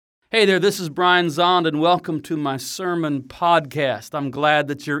Hey there, this is Brian Zond, and welcome to my sermon podcast. I'm glad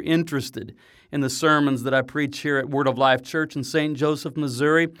that you're interested in the sermons that I preach here at Word of Life Church in St. Joseph,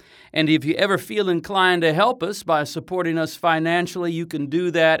 Missouri. And if you ever feel inclined to help us by supporting us financially, you can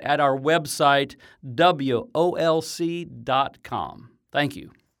do that at our website, wolc.com. Thank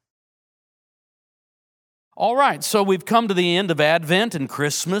you. All right, so we've come to the end of Advent and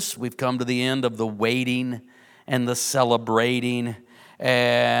Christmas. We've come to the end of the waiting and the celebrating.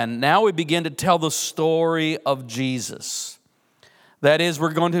 And now we begin to tell the story of Jesus. That is,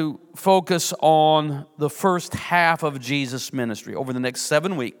 we're going to focus on the first half of Jesus' ministry over the next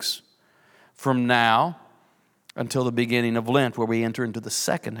 7 weeks from now until the beginning of Lent, where we enter into the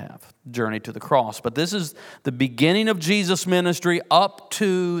second half, journey to the cross. But this is the beginning of Jesus' ministry up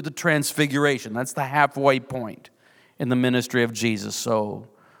to the Transfiguration. That's the halfway point in the ministry of Jesus. So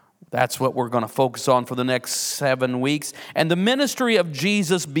that's what we're going to focus on for the next 7 weeks. And the ministry of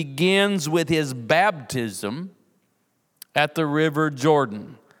Jesus begins with his baptism at the river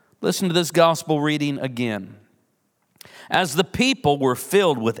Jordan. Listen to this gospel reading again. As the people were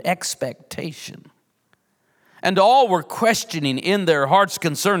filled with expectation, and all were questioning in their hearts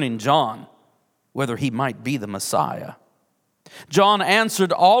concerning John, whether he might be the Messiah, John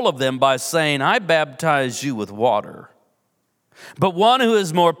answered all of them by saying, I baptize you with water. But one who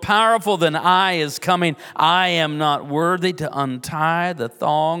is more powerful than I is coming. I am not worthy to untie the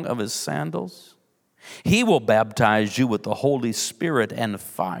thong of his sandals. He will baptize you with the Holy Spirit and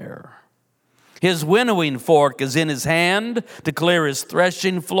fire. His winnowing fork is in his hand to clear his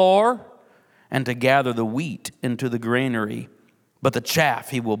threshing floor and to gather the wheat into the granary. But the chaff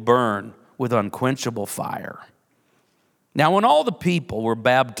he will burn with unquenchable fire. Now when all the people were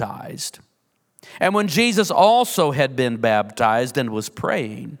baptized, and when Jesus also had been baptized and was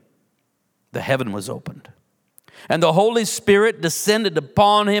praying, the heaven was opened, and the Holy Spirit descended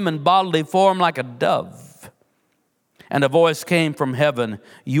upon him in bodily form like a dove. And a voice came from heaven,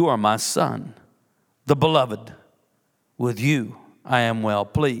 You are my Son, the beloved. With you I am well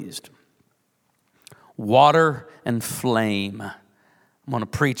pleased. Water and flame. I'm going to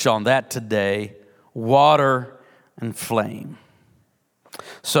preach on that today. Water and flame.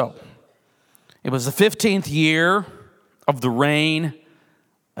 So, it was the 15th year of the reign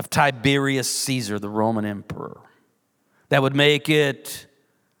of Tiberius Caesar, the Roman emperor. That would make it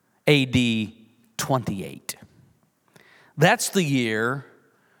AD 28. That's the year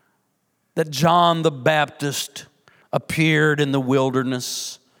that John the Baptist appeared in the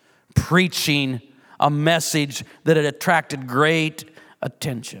wilderness, preaching a message that had attracted great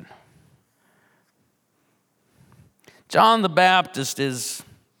attention. John the Baptist is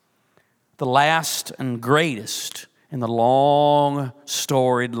the last and greatest in the long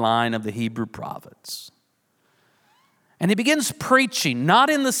storied line of the Hebrew prophets. And he begins preaching, not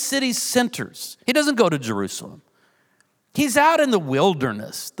in the city centers. He doesn't go to Jerusalem. He's out in the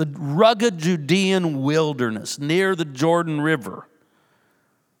wilderness, the rugged Judean wilderness near the Jordan River.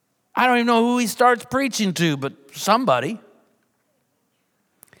 I don't even know who he starts preaching to, but somebody.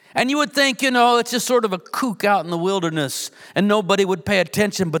 And you would think, it's just sort of a kook out in the wilderness and nobody would pay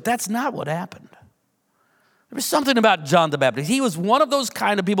attention, but that's not what happened. There was something about John the Baptist. He was one of those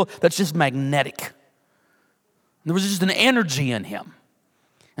kind of people that's just magnetic. There was just an energy in him.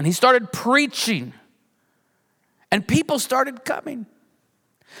 And he started preaching. And people started coming.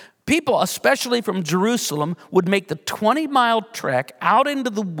 People, especially from Jerusalem, would make the 20-mile trek out into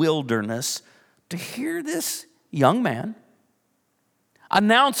the wilderness to hear this young man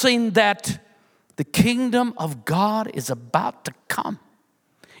announcing that the kingdom of God is about to come.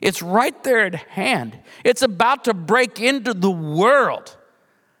 It's right there at hand. It's about to break into the world,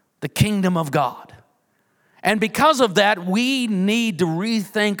 the kingdom of God. And because of that, we need to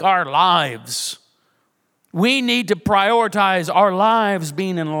rethink our lives. We need to prioritize our lives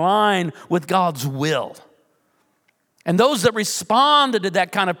being in line with God's will. And those that responded to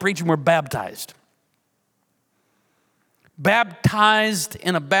that kind of preaching were baptized. Baptized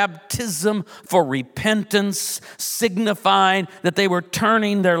in a baptism for repentance, signifying that they were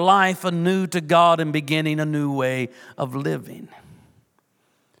turning their life anew to God and beginning a new way of living.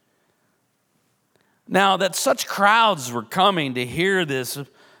 Now that such crowds were coming to hear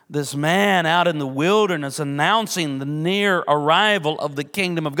this man out in the wilderness announcing the near arrival of the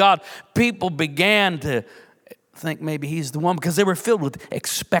kingdom of God, people began to think maybe he's the one because they were filled with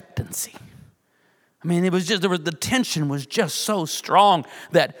expectancy. I mean, the tension was just so strong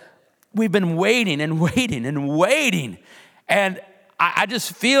that we've been waiting and waiting and waiting. And I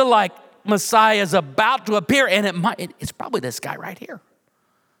just feel like Messiah is about to appear, and it's probably this guy right here.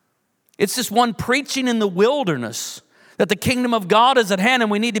 It's this one preaching in the wilderness that the kingdom of God is at hand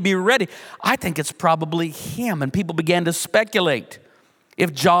and we need to be ready. I think it's probably him. And people began to speculate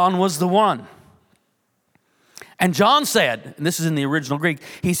if John was the one. And John said, and this is in the original Greek,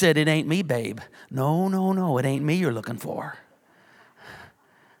 he said, "It ain't me, babe. No, it ain't me you're looking for."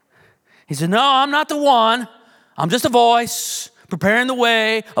 He said, "No, I'm not the one. I'm just a voice preparing the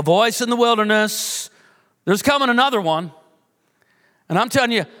way, a voice in the wilderness. There's coming another one. And I'm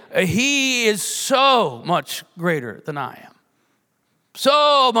telling you, he is so much greater than I am.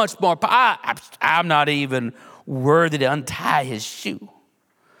 So much more. I'm not even worthy to untie his shoe.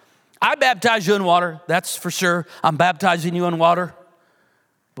 I baptize you in water, that's for sure. I'm baptizing you in water.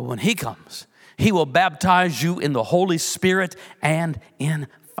 But when he comes, he will baptize you in the Holy Spirit and in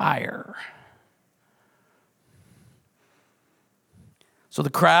fire." So the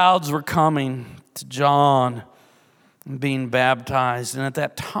crowds were coming to John and being baptized. And at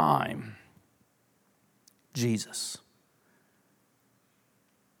that time, Jesus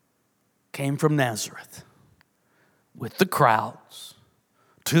came from Nazareth with the crowds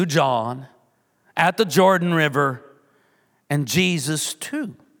to John at the Jordan River, and Jesus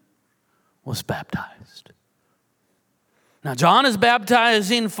too was baptized. Now, John is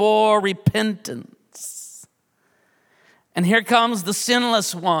baptizing for repentance. And here comes the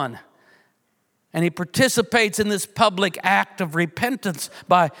sinless one. And he participates in this public act of repentance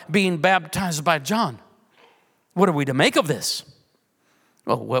by being baptized by John. What are we to make of this?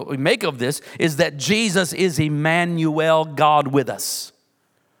 Well, what we make of this is that Jesus is Emmanuel, God with us.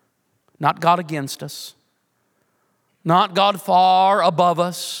 Not God against us. Not God far above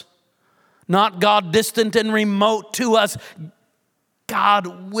us. Not God distant and remote to us.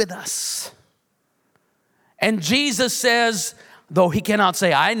 God with us. And Jesus says, though he cannot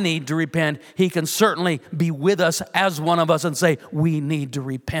say, "I need to repent," he can certainly be with us as one of us and say, "We need to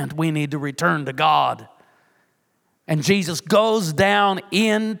repent. We need to return to God." And Jesus goes down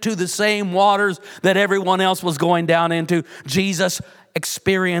into the same waters that everyone else was going down into. Jesus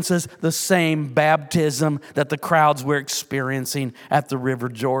experiences the same baptism that the crowds were experiencing at the River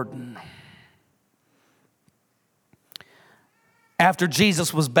Jordan. After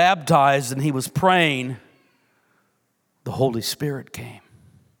Jesus was baptized and he was praying, the Holy Spirit came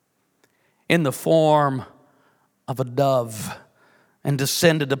in the form of a dove and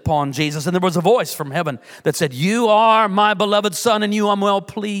descended upon Jesus. And there was a voice from heaven that said, "You are my beloved Son, and you I'm well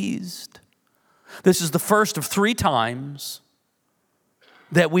pleased." This is the first of 3 times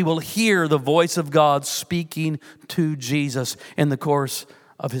that we will hear the voice of God speaking to Jesus in the course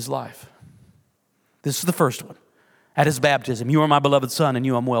of his life. This is the first one. At his baptism, "You are my beloved Son, and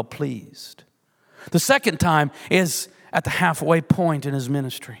you I'm well pleased." The second time is at the halfway point in his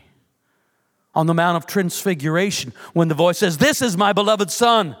ministry, on the Mount of Transfiguration, when the voice says, "This is my beloved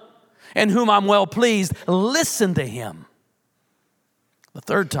Son, in whom I'm well pleased. Listen to him." The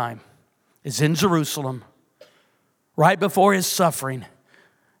third time is in Jerusalem, right before his suffering.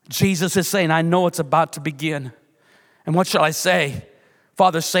 Jesus is saying, "I know it's about to begin. And what shall I say?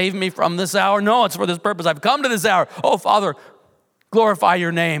 Father, save me from this hour? No, it's for this purpose. I've come to this hour. Oh, Father, glorify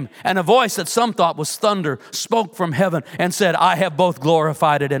your name." And a voice that some thought was thunder spoke from heaven and said, "I have both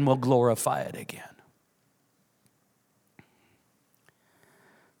glorified it and will glorify it again."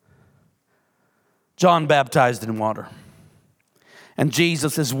 John baptized in water, and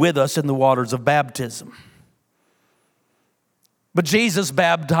Jesus is with us in the waters of baptism. But Jesus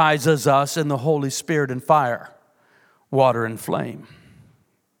baptizes us in the Holy Spirit and fire, water and flame.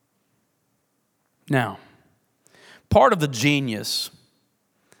 Now, part of the genius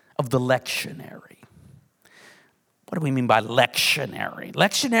of the lectionary. What do we mean by lectionary?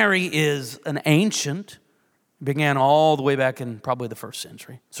 Lectionary is an ancient, began all the way back in probably the 1st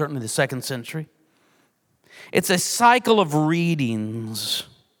century, certainly the 2nd century. It's a cycle of readings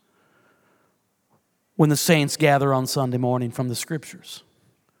when the saints gather on Sunday morning from the Scriptures.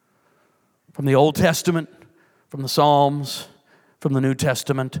 From the Old Testament, from the Psalms, from the New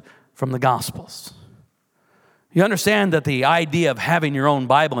Testament, from the Gospels. You understand that the idea of having your own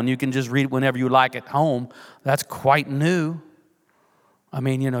Bible and you can just read it whenever you like at home, that's quite new. I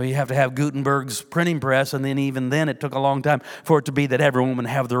mean, you have to have Gutenberg's printing press, and then even then it took a long time for it to be that everyone would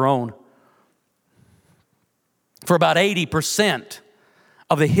have their own. For about 80%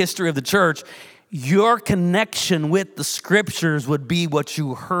 of the history of the church, your connection with the Scriptures would be what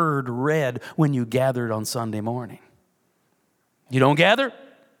you heard read when you gathered on Sunday morning. You don't gather?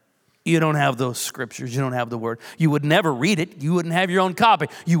 You don't have those Scriptures. You don't have the Word. You would never read it. You wouldn't have your own copy.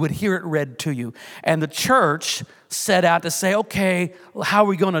 You would hear it read to you. And the church set out to say, okay, how are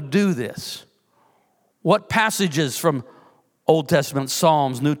we going to do this? What passages from Old Testament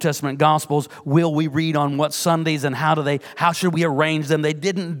Psalms, New Testament Gospels, will we read on what Sundays and how should we arrange them? They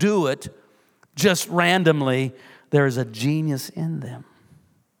didn't do it just randomly. There is a genius in them.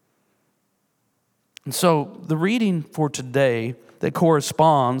 And so the reading for today that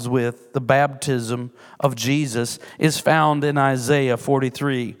corresponds with the baptism of Jesus is found in Isaiah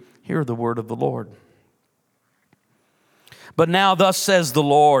 43. Hear the word of the Lord. But now thus says the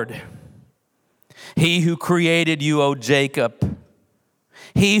Lord, He who created you, O Jacob,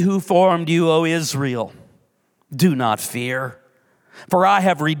 He who formed you, O Israel, do not fear, for I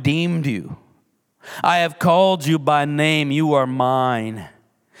have redeemed you. I have called you by name, you are mine.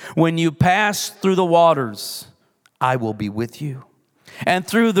 When you pass through the waters, I will be with you. And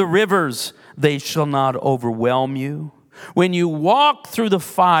through the rivers, they shall not overwhelm you. When you walk through the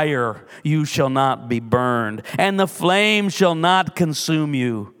fire, you shall not be burned, and the flame shall not consume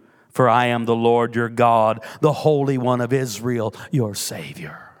you. For I am the Lord your God, the Holy One of Israel, your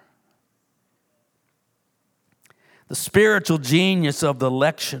Savior. The spiritual genius of the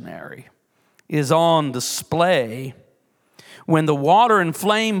lectionary is on display when the water and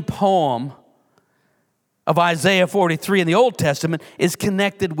flame poem of Isaiah 43 in the Old Testament is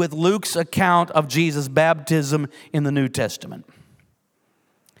connected with Luke's account of Jesus' baptism in the New Testament.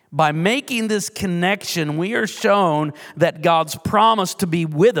 By making this connection, we are shown that God's promise to be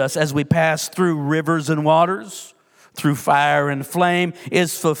with us as we pass through rivers and waters, through fire and flame,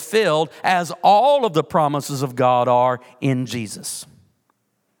 is fulfilled as all of the promises of God are in Jesus.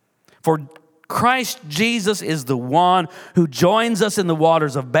 For Christ Jesus is the one who joins us in the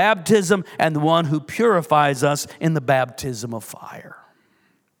waters of baptism and the one who purifies us in the baptism of fire.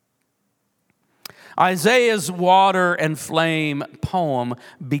 Isaiah's water and flame poem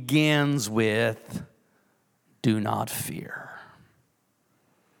begins with, "Do not fear."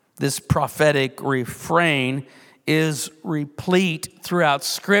 This prophetic refrain is replete throughout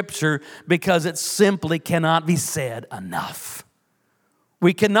Scripture because it simply cannot be said enough.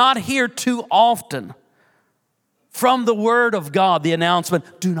 We cannot hear too often from the Word of God the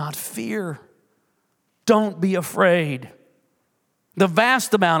announcement, do not fear, don't be afraid. The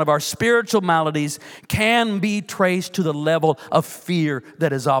vast amount of our spiritual maladies can be traced to the level of fear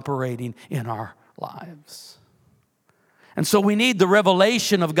that is operating in our lives. And so we need the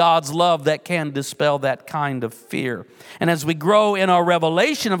revelation of God's love that can dispel that kind of fear. And as we grow in our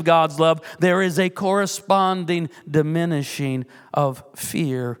revelation of God's love, there is a corresponding diminishing of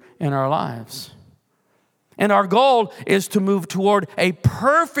fear in our lives. And our goal is to move toward a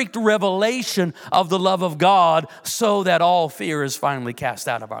perfect revelation of the love of God so that all fear is finally cast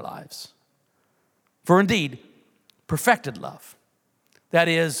out of our lives. For indeed, perfected love, that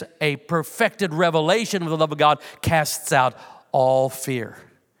is, a perfected revelation of the love of God, casts out all fear.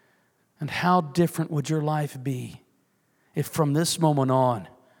 And how different would your life be if from this moment on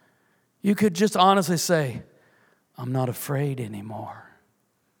you could just honestly say, I'm not afraid anymore?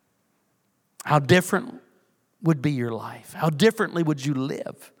 How different would be your life? How differently would you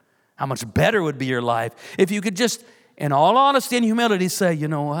live? How much better would be your life if you could just, in all honesty and humility, say, you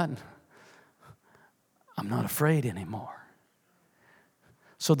know what? I'm not afraid anymore.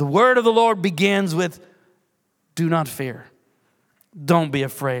 So the word of the Lord begins with, do not fear. Don't be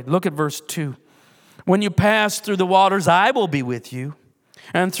afraid. Look at verse 2. When you pass through the waters, I will be with you.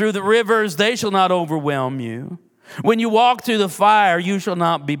 And through the rivers, they shall not overwhelm you. When you walk through the fire, you shall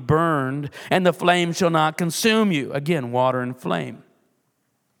not be burned, and the flame shall not consume you. Again, water and flame.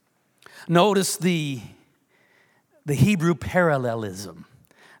 Notice the Hebrew parallelism.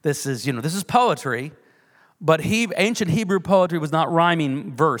 This is poetry. But ancient Hebrew poetry was not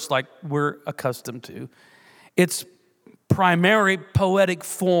rhyming verse like we're accustomed to. Its primary poetic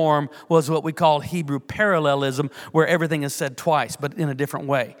form was what we call Hebrew parallelism, where everything is said twice, but in a different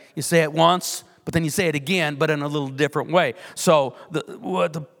way. You say it once, but then you say it again, but in a little different way. So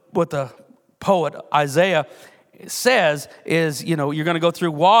what the poet Isaiah says is, you're going to go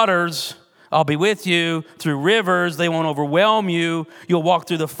through waters, I'll be with you. Through rivers, they won't overwhelm you. You'll walk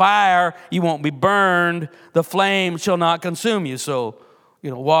through the fire, you won't be burned. The flame shall not consume you. So,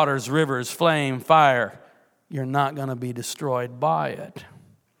 waters, rivers, flame, fire, you're not going to be destroyed by it.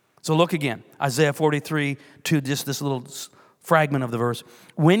 So look again, Isaiah 43, to just this little fragment of the verse.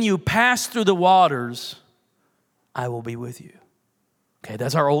 When you pass through the waters, I will be with you. Okay,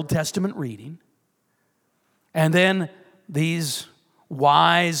 that's our Old Testament reading. And then these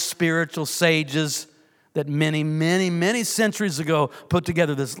wise spiritual sages that many centuries ago put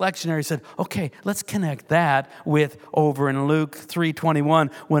together this lectionary said, okay, let's connect that with over in Luke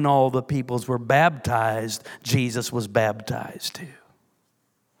 3:21, when all the peoples were baptized, Jesus was baptized too.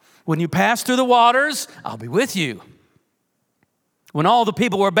 When you pass through the waters, I'll be with you. When all the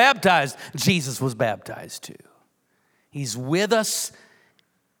people were baptized, Jesus was baptized too. He's with us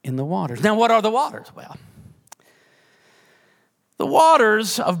in the waters. Now, what are the waters? Well, the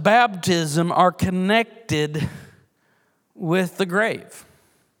waters of baptism are connected with the grave.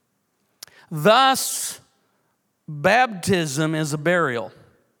 Thus, baptism is a burial.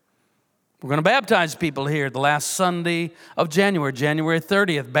 We're going to baptize people here the last Sunday of January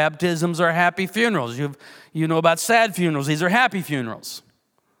 30th. Baptisms are happy funerals. You know about sad funerals. These are happy funerals.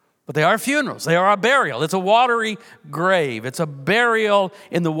 But they are funerals. They are a burial. It's a watery grave. It's a burial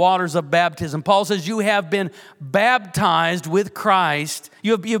in the waters of baptism. Paul says you have been baptized with Christ.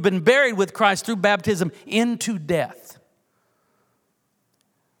 You've been buried with Christ through baptism into death.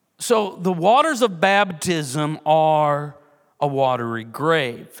 So the waters of baptism are a watery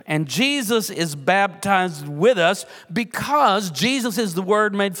grave. And Jesus is baptized with us because Jesus is the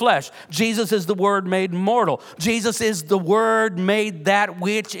Word made flesh. Jesus is the Word made mortal. Jesus is the Word made that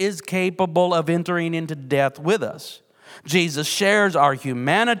which is capable of entering into death with us. Jesus shares our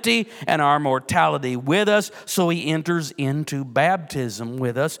humanity and our mortality with us, so he enters into baptism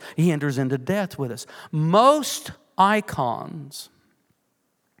with us. He enters into death with us. Most icons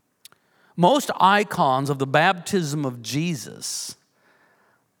of the baptism of Jesus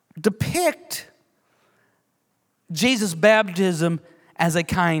depict Jesus' baptism as a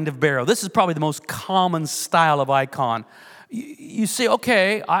kind of burial. This is probably the most common style of icon. You see,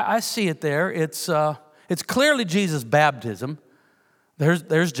 okay, I see it there. It's clearly Jesus' baptism.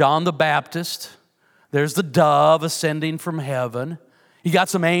 There's John the Baptist. There's the dove ascending from heaven. You got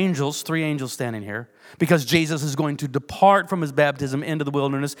some angels, 3 angels standing here, because Jesus is going to depart from his baptism into the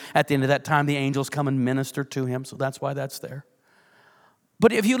wilderness. At the end of that time, the angels come and minister to him, so that's why that's there.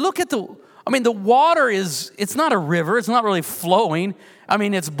 But if you look at the water it's not a river. It's not really flowing.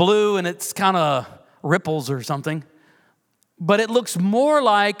 It's blue and it's kind of ripples or something. But it looks more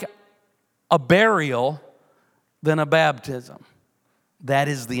like a burial than a baptism. That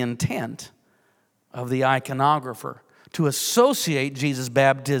is the intent of the iconographer, to associate Jesus'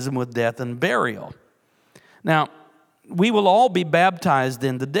 baptism with death and burial. Now, we will all be baptized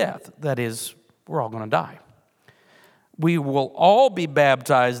into death. That is, we're all going to die. We will all be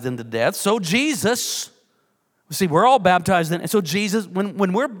baptized into death. So Jesus, see, we're all baptized in. So Jesus,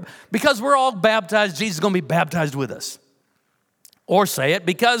 because we're all baptized, Jesus is going to be baptized with us. Or say it,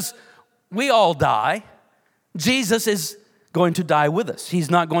 because we all die, Jesus is going to die with us. He's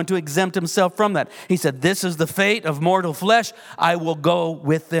not going to exempt himself from that. He said, this is the fate of mortal flesh. I will go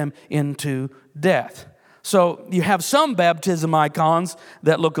with them into death. So you have some baptism icons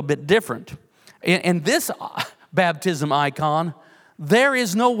that look a bit different. In this baptism icon, there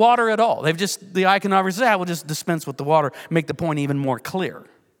is no water at all. The iconographer says, we'll just dispense with the water, make the point even more clear.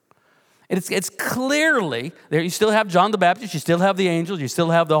 It's clearly, there you still have John the Baptist, you still have the angels, you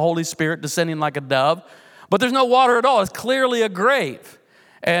still have the Holy Spirit descending like a dove, but there's no water at all. It's clearly a grave.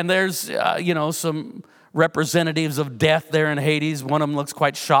 And there's, some representatives of death there in Hades. One of them looks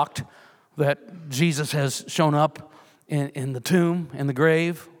quite shocked that Jesus has shown up in the tomb, in the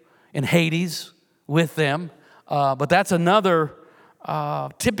grave, in Hades with them. But that's another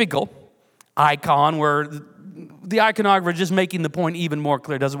typical icon where the iconographer is just making the point even more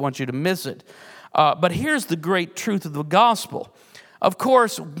clear, doesn't want you to miss it. But here's the great truth of the gospel. Of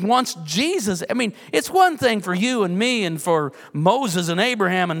course, once Jesus, it's one thing for you and me and for Moses and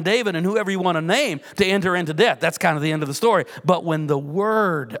Abraham and David and whoever you want to name to enter into death. That's kind of the end of the story. But when the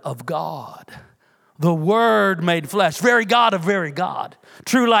Word of God, the Word made flesh, very God of very God,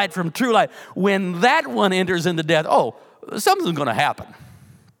 true light from true light, when that one enters into death, something's going to happen.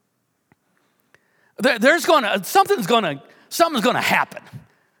 Something's going to happen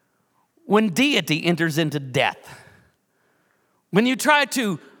when deity enters into death. When you try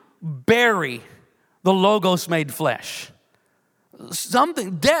to bury the Logos made flesh,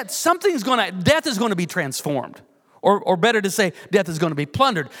 death is going to be transformed. Or better to say, death is going to be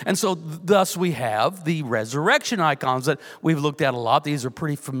plundered. And so thus we have the resurrection icons that we've looked at a lot. These are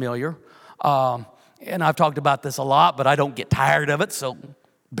pretty familiar. And I've talked about this a lot, but I don't get tired of it, so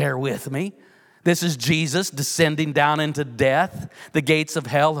bear with me. This is Jesus descending down into death. The gates of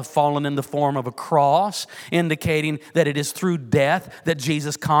hell have fallen in the form of a cross, indicating that it is through death that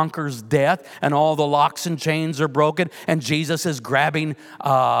Jesus conquers death, and all the locks and chains are broken, and Jesus is grabbing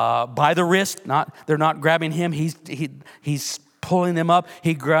by the wrist. They're not grabbing him. He's pulling them up.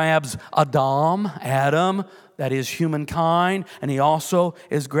 He grabs Adam, that is humankind, and he also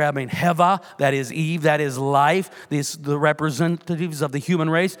is grabbing Heva, that is Eve, that is life, the representatives of the human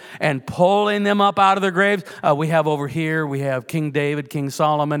race, and pulling them up out of their graves. We have King David, King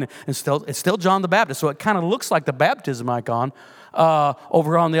Solomon, and it's still John the Baptist. So it kind of looks like the baptism icon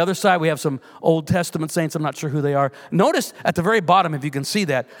Over on the other side, we have some Old Testament saints. I'm not sure who they are. Notice at the very bottom, if you can see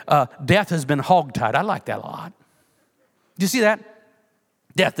that, death has been hogtied. I like that a lot. Do you see that?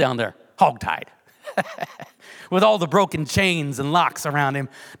 Death down there, hogtied. With all the broken chains and locks around him,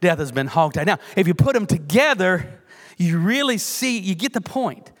 death has been hogtied. Now, if you put them together, you really see, you get the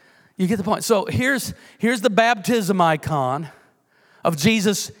point. You get the point. So here's the baptism icon of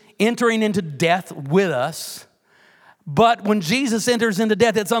Jesus entering into death with us. But when Jesus enters into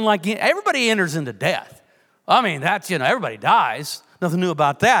death, it's unlike everybody enters into death. I mean, that's, everybody dies. Nothing new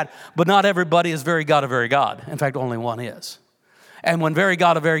about that. But not everybody is very God of very God. In fact, only one is. And when very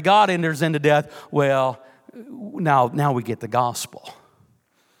God of very God enters into death, well, now we get the gospel.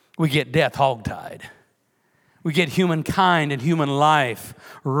 We get death hogtied. We get humankind and human life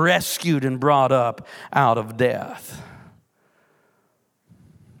rescued and brought up out of death.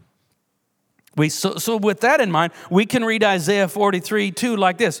 So with that in mind, we can read Isaiah 43:2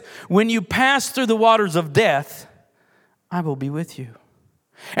 like this. When you pass through the waters of death, I will be with you.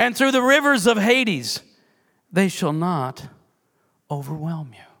 And through the rivers of Hades, they shall not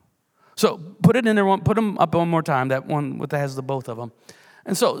overwhelm you. So put it in there, put them up one more time, that one that has the both of them.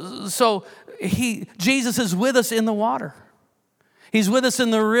 And so Jesus is with us in the water. He's with us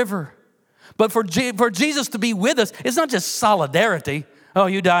in the river. But for Jesus to be with us, it's not just solidarity. Oh,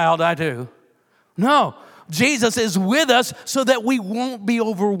 you die, I'll die too. No, Jesus is with us so that we won't be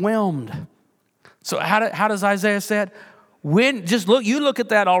overwhelmed. So how does Isaiah say it? You look at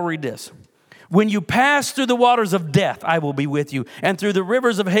that, I'll read this. When you pass through the waters of death, I will be with you. And through the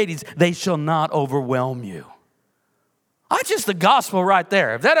rivers of Hades, they shall not overwhelm you. That's just the gospel right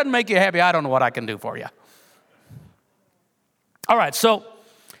there. If that doesn't make you happy, I don't know what I can do for you. All right, so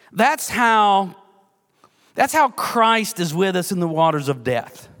that's how Christ is with us in the waters of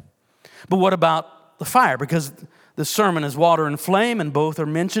death. But what about the fire? Because the sermon is water and flame, and both are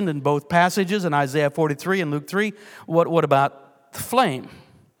mentioned in both passages in Isaiah 43 and Luke 3. What about the flame?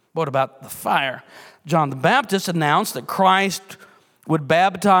 What about the fire? John the Baptist announced that Christ would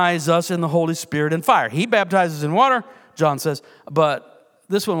baptize us in the Holy Spirit and fire. He baptizes in water, John says, but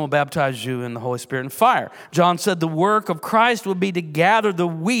this one will baptize you in the Holy Spirit and fire. John said the work of Christ would be to gather the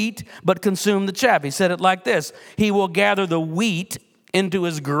wheat but consume the chaff. He said it like this: He will gather the wheat into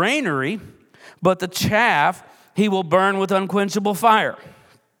his granary, but the chaff he will burn with unquenchable fire.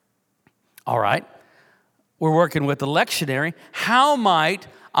 All right, we're working with the lectionary. How might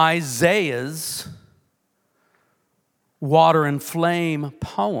Isaiah's water and flame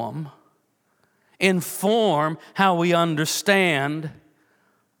poem inform how we understand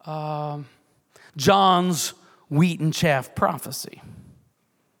John's wheat and chaff prophecy?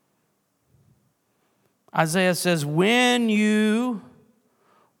 Isaiah says, when you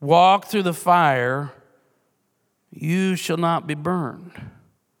walk through the fire, you shall not be burned,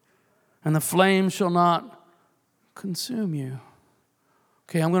 and the flame shall not consume you.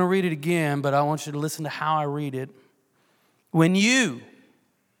 Okay, I'm going to read it again, but I want you to listen to how I read it. When you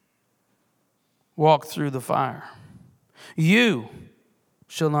walk through the fire, you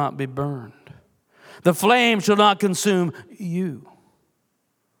shall not be burned. The flame shall not consume you.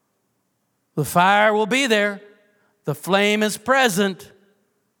 The fire will be there. The flame is present,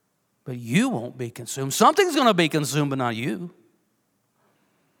 but you won't be consumed. Something's going to be consumed, but not you.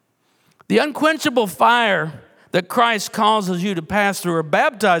 The unquenchable fire that Christ causes you to pass through or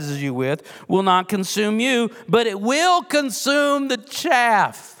baptizes you with will not consume you, but it will consume the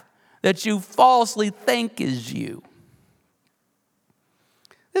chaff that you falsely think is you.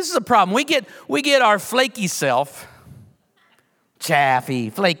 This is a problem. We get our flaky self, chaffy,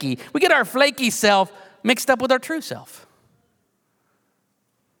 flaky. We get our flaky self mixed up with our true self.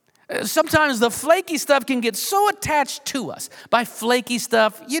 Sometimes the flaky stuff can get so attached to us. By flaky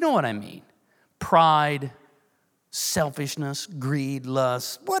stuff, you know what I mean. Pride, selfishness, greed,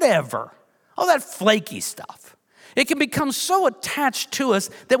 lust, whatever. All that flaky stuff. It can become so attached to us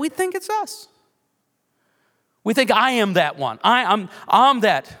that we think it's us. We think I am that one. I'm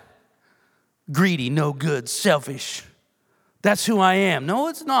that greedy, no good, selfish. That's who I am. No,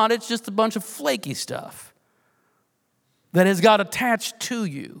 it's not. It's just a bunch of flaky stuff that has got attached to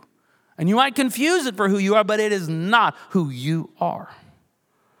you. And you might confuse it for who you are, but it is not who you are.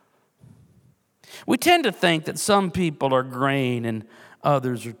 We tend to think that some people are grain and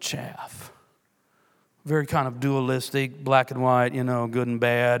others are chaff. Very kind of dualistic, black and white, good and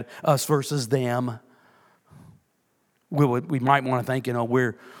bad, us versus them. We might want to think,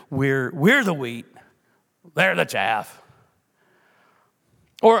 we're the wheat, they're the chaff.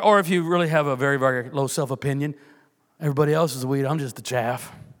 Or if you really have a very, very low self-opinion, everybody else is the wheat, I'm just the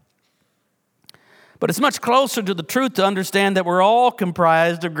chaff. But it's much closer to the truth to understand that we're all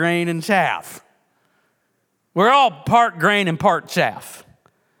comprised of grain and chaff. We're all part grain and part chaff.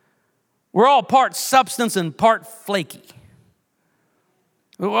 We're all part substance and part flaky.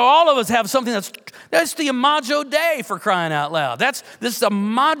 All of us have something that's the imago Dei, for crying out loud. This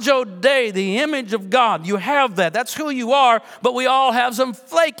imago Dei, the image of God. You have that. That's who you are, but we all have some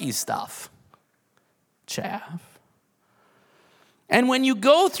flaky stuff. Chaff. And when you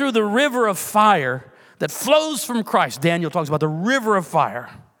go through the river of fire that flows from Christ, Daniel talks about the river of fire,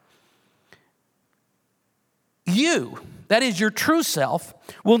 you, that is your true self,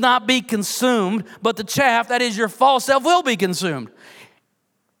 will not be consumed, but the chaff, that is your false self, will be consumed.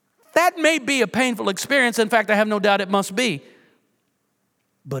 That may be a painful experience. In fact, I have no doubt it must be.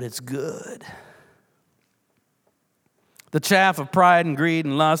 But it's good. The chaff of pride and greed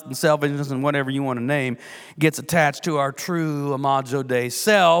and lust and selfishness and whatever you want to name gets attached to our true imago Dei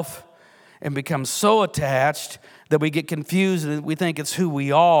self and becomes so attached that we get confused and we think it's who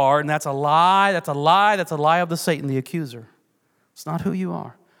we are. And that's a lie. That's a lie. That's a lie of the Satan, the accuser. It's not who you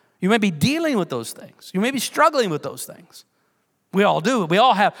are. You may be dealing with those things. You may be struggling with those things. We all do. We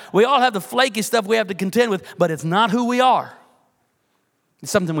all have the flaky stuff we have to contend with, but it's not who we are.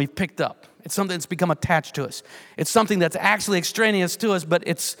 It's something we've picked up. It's something that's become attached to us. It's something that's actually extraneous to us, but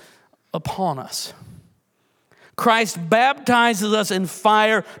it's upon us. Christ baptizes us in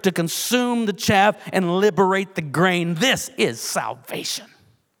fire to consume the chaff and liberate the grain. This is salvation.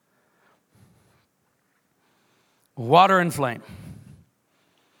 Water and flame.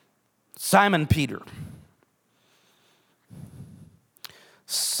 Simon Peter.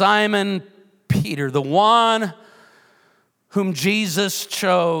 Simon Peter, the one whom Jesus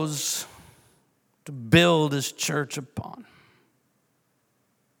chose to build his church upon.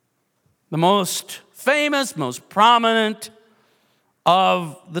 The most famous, most prominent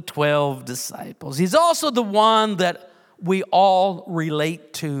of the 12 disciples. He's also the one that we all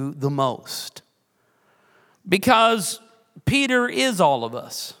relate to the most. Because Peter is all of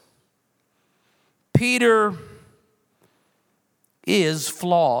us. Peter is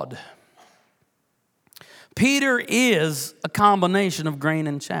flawed. Peter is a combination of grain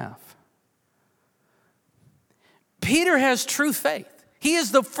and chaff. Peter has true faith. He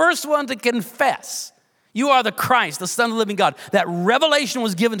is the first one to confess, you are the Christ, the Son of the living God. That revelation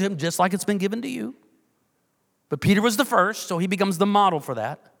was given to him just like it's been given to you. But Peter was the first, so he becomes the model for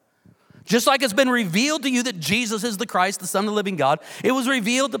that. Just like it's been revealed to you that Jesus is the Christ, the Son of the living God, it was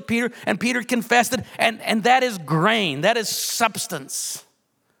revealed to Peter, and Peter confessed it, and that is grain, that is substance.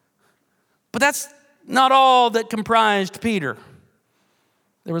 But that's not all that comprised Peter.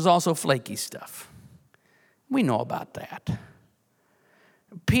 There was also flaky stuff. We know about that.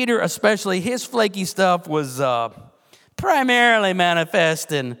 Peter especially, his flaky stuff was primarily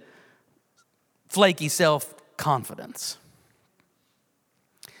manifest in flaky self-confidence.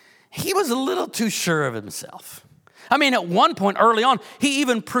 He was a little too sure of himself. I mean, at one point early on, he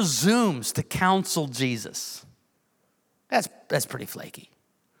even presumes to counsel Jesus. That's pretty flaky.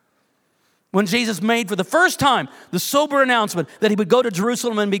 When Jesus made for the first time the sober announcement that he would go to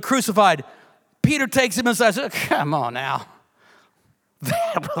Jerusalem and be crucified, Peter takes him and says, come on now.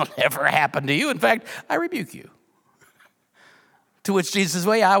 That will never happen to you. In fact, I rebuke you. To which Jesus says,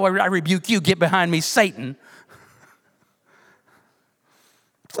 well, yeah, I rebuke you. Get behind me, Satan.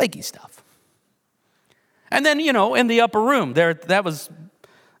 Flaky stuff. And then, in the upper room, that was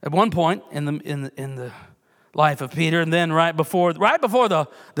at one point in the life of Peter, and then right before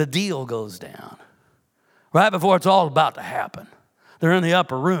the deal goes down, right before it's all about to happen, they're in the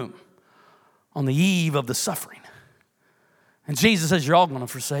upper room on the eve of the suffering. And Jesus says, you're all going to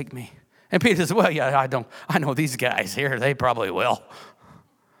forsake me. And Peter says, well, yeah, I know these guys here, they probably will.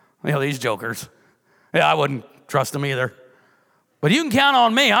 These jokers. Yeah, I wouldn't trust them either. But you can count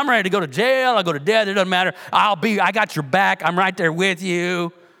on me. I'm ready to go to jail. I'll go to death. It doesn't matter. I got your back. I'm right there with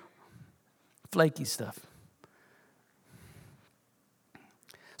you. Flaky stuff.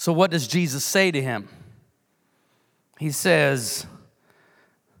 So what does Jesus say to him? He says,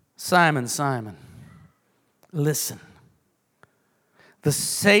 Simon, Simon, listen. The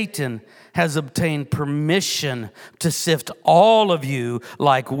Satan has obtained permission to sift all of you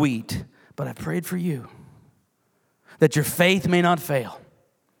like wheat. But I prayed for you, that your faith may not fail.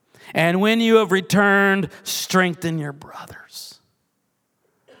 And when you have returned, strengthen your brothers.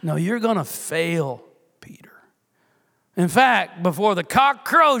 No, you're going to fail, Peter. In fact, before the cock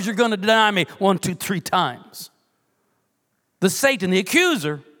crows, you're going to deny me 1, 2, 3 times. The Satan, the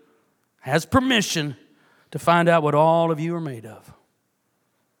accuser, has permission to find out what all of you are made of.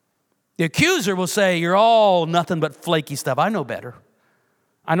 The accuser will say, you're all nothing but flaky stuff. I know better.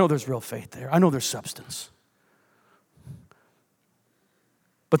 I know there's real faith there. I know there's substance.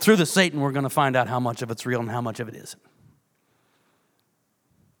 But through the Satan, we're going to find out how much of it's real and how much of it isn't.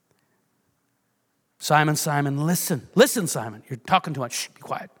 Simon, Simon, listen. Listen, Simon. You're talking too much. Shh, be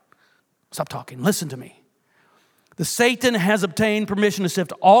quiet. Stop talking. Listen to me. The Satan has obtained permission to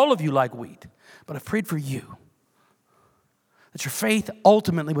sift all of you like wheat, but I've prayed for you that your faith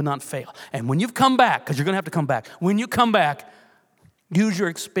ultimately would not fail. And when you've come back, because you're going to have to come back, when you come back, use your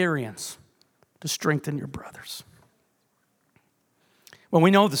experience to strengthen your brothers. Well,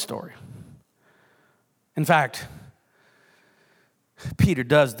 we know the story. In fact, Peter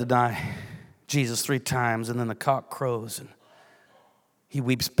does deny Jesus 3 times, and then the cock crows, and he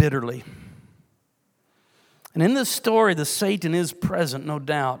weeps bitterly. And in this story, the Satan is present, no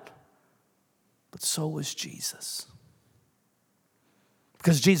doubt, but so is Jesus.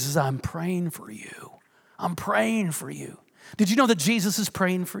 Because Jesus says, I'm praying for you. I'm praying for you. Did you know that Jesus is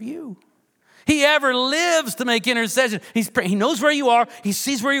praying for you? He ever lives to make intercession. He knows where you are. He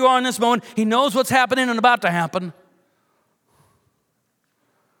sees where you are in this moment. He knows what's happening and about to happen.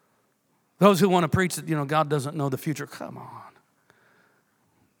 Those who want to preach that, God doesn't know the future, come on.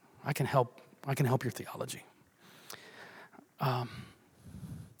 I can help your theology.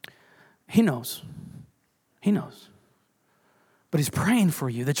 He knows. He knows. But he's praying for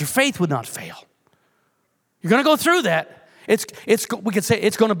you that your faith would not fail. You're going to go through that. We could say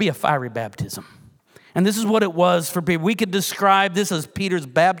it's going to be a fiery baptism. And this is what it was for Peter. We could describe this as Peter's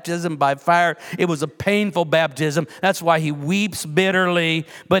baptism by fire. It was a painful baptism. That's why he weeps bitterly,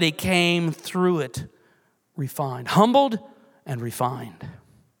 but he came through it refined, humbled and refined.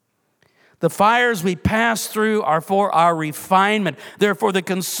 The fires we pass through are for our refinement. They're for the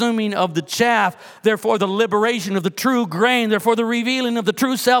consuming of the chaff. They're for the liberation of the true grain. They're for the revealing of the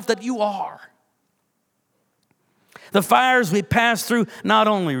true self that you are. The fires we pass through not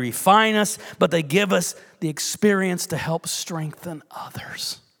only refine us, but they give us the experience to help strengthen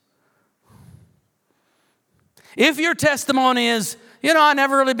others. If your testimony is, I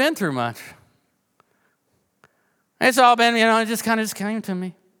never really been through much. It's all been, it just kind of came to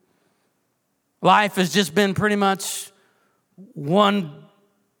me. Life has just been pretty much one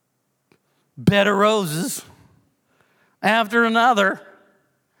bed of roses after another.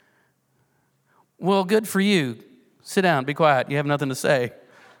 Well, good for you. Sit down, be quiet. You have nothing to say.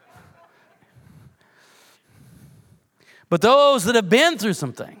 But those that have been through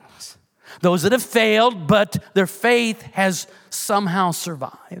some things, those that have failed, but their faith has somehow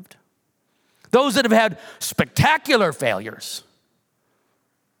survived. Those that have had spectacular failures,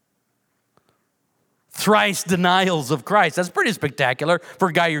 thrice denials of Christ. That's pretty spectacular for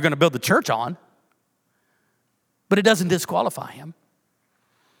a guy you're going to build the church on. But it doesn't disqualify him.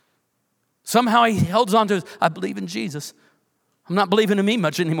 Somehow he holds on to his, I believe in Jesus. I'm not believing in me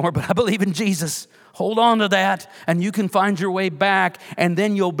much anymore, but I believe in Jesus. Hold on to that, and you can find your way back, and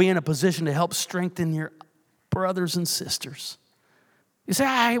then you'll be in a position to help strengthen your brothers and sisters. You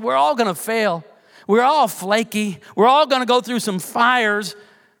say, we're all going to fail. We're all flaky. We're all going to go through some fires.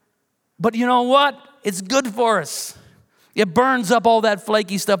 But you know what? It's good for us. It burns up all that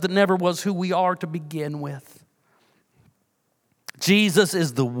flaky stuff that never was who we are to begin with. Jesus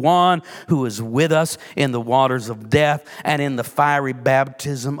is the one who is with us in the waters of death and in the fiery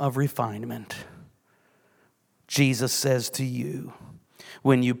baptism of refinement. Jesus says to you,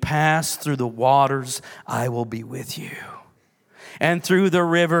 when you pass through the waters, I will be with you. And through the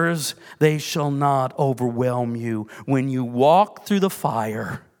rivers, they shall not overwhelm you. When you walk through the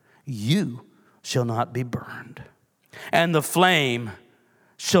fire, you shall not be burned, and the flame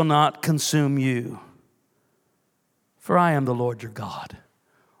shall not consume you. For I am the Lord your God,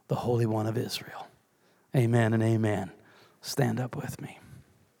 the Holy One of Israel. Amen and amen. Stand up with me.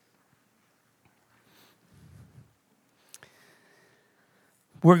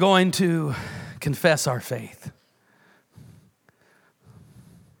 We're going to confess our faith.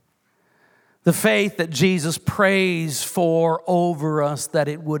 The faith that Jesus prays for over us, that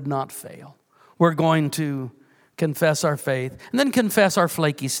it would not fail. We're going to confess our faith and then confess our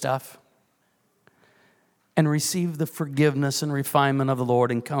flaky stuff and receive the forgiveness and refinement of the Lord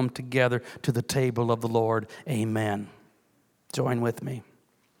and come together to the table of the Lord. Amen. Join with me.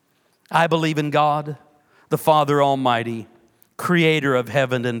 I believe in God, the Father Almighty, creator of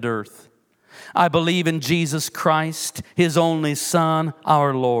heaven and earth. I believe in Jesus Christ, his only Son,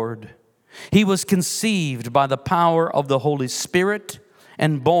 our Lord. He was conceived by the power of the Holy Spirit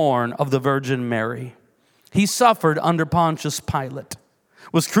and born of the Virgin Mary. He suffered under Pontius Pilate,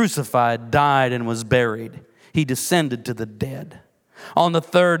 was crucified, died, and was buried. He descended to the dead. On the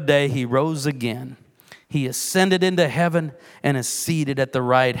third day, he rose again. He ascended into heaven and is seated at the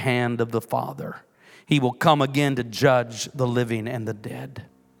right hand of the Father. He will come again to judge the living and the dead.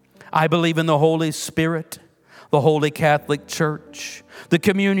 I believe in the Holy Spirit, the Holy Catholic Church, the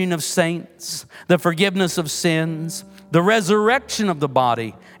communion of saints, the forgiveness of sins, the resurrection of the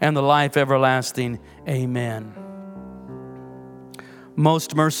body, and the life everlasting. Amen.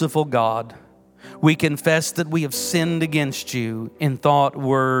 Most merciful God, we confess that we have sinned against you in thought,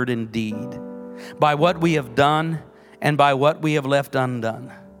 word, and deed, by what we have done and by what we have left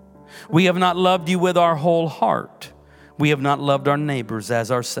undone. We have not loved you with our whole heart. We have not loved our neighbors as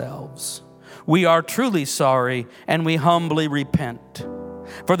ourselves. We are truly sorry, and we humbly repent.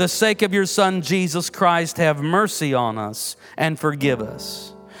 For the sake of your Son, Jesus Christ, have mercy on us and forgive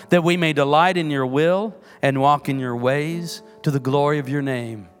us, that we may delight in your will and walk in your ways to the glory of your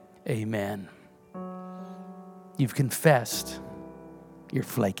name. Amen. You've confessed your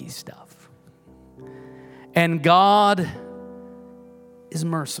flaky stuff. And God is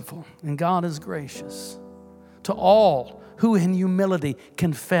merciful, and God is gracious to all who in humility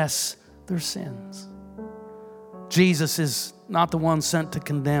confess their sins. Jesus is not the one sent to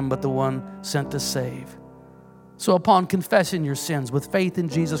condemn, but the one sent to save. So upon confessing your sins with faith in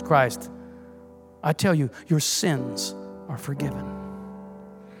Jesus Christ, I tell you, your sins are forgiven.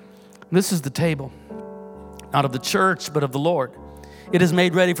 This is the table, not of the church, but of the Lord. It is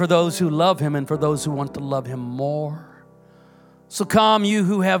made ready for those who love him and for those who want to love him more. So come, you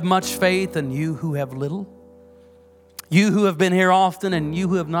who have much faith and you who have little. You who have been here often and you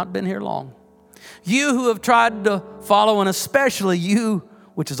who have not been here long. You who have tried to follow, and especially you,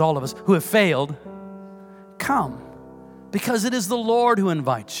 which is all of us, who have failed. Come, because it is the Lord who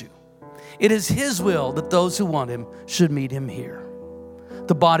invites you. It is his will that those who want him should meet him here.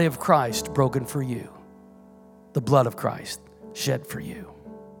 The body of Christ broken for you. The blood of Christ shed for you.